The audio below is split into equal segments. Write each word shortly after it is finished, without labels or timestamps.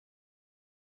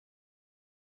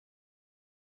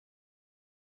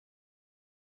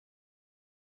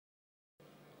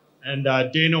And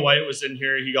Dana White was in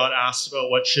here. He got asked about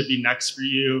what should be next for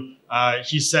you.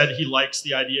 He said he likes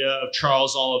the idea of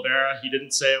Charles Oliveira. He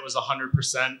didn't say it was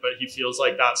 100%, but he feels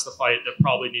like that's the fight that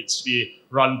probably needs to be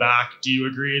run back. Do you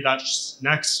agree that's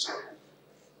next?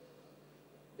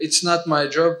 It's not my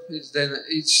job.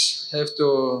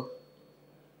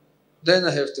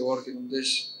 Dana have to work on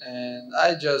this, and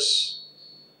I just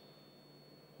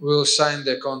will sign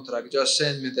the contract. Just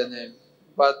send me the name.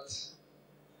 But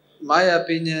my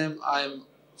opinion, I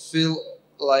feel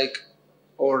like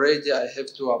already I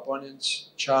have two opponents.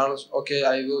 Charles, okay,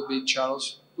 I will beat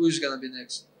Charles. Who is gonna be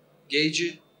next?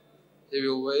 Gagey, he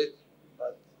will wait,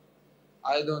 but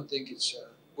I don't think it's a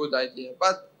good idea.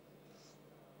 But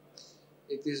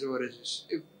it is what it is.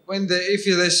 If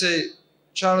they say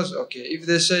Charles, okay. If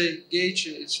they say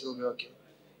Gagey, it will be okay.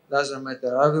 Doesn't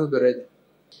matter. I will be ready.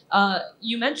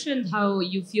 You mentioned how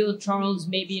you feel Charles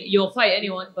you'll fight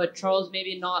anyone, but Charles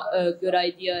maybe not a good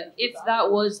idea. If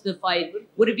that was the fight,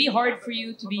 would it be hard for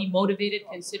you to be motivated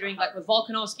considering like with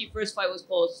Volkanovski, first fight was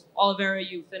close. Oliveira,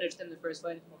 you finished in the first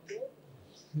fight.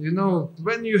 You know,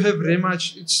 when you have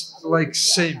rematch, it's like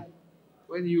same.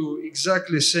 When you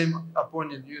exactly same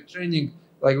opponent, you're training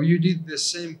like you did the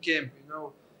same camp, you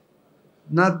know,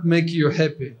 not make you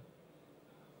happy.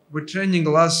 We're training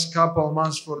last couple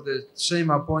months for the same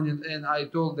opponent, and I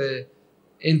told the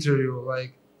interview,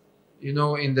 like, you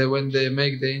know, when they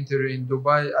make the interview in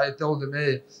Dubai, I told them,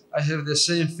 hey, I have the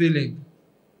same feeling.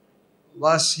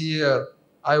 Last year,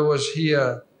 I was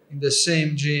here in the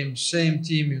same gym, same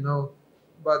team, you know.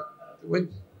 But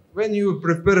when you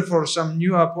prepare for some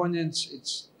new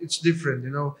opponents, it's different,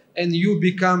 you know. And you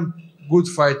become good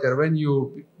fighter when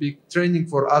you be training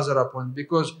for other opponent,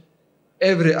 because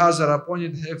every other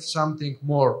opponent have something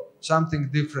more, something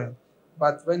different.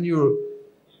 But when you're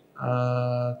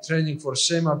training for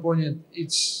same opponent,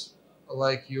 it's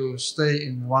like you stay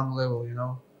in one level, you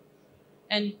know.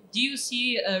 And do you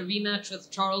see a rematch with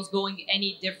Charles going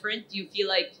any different? Do you feel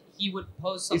like he would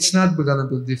pose something? It's not gonna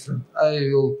be different.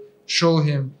 I will show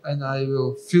him and I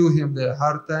will feel him the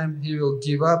hard time. He will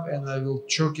give up and I will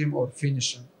choke him or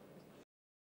finish him.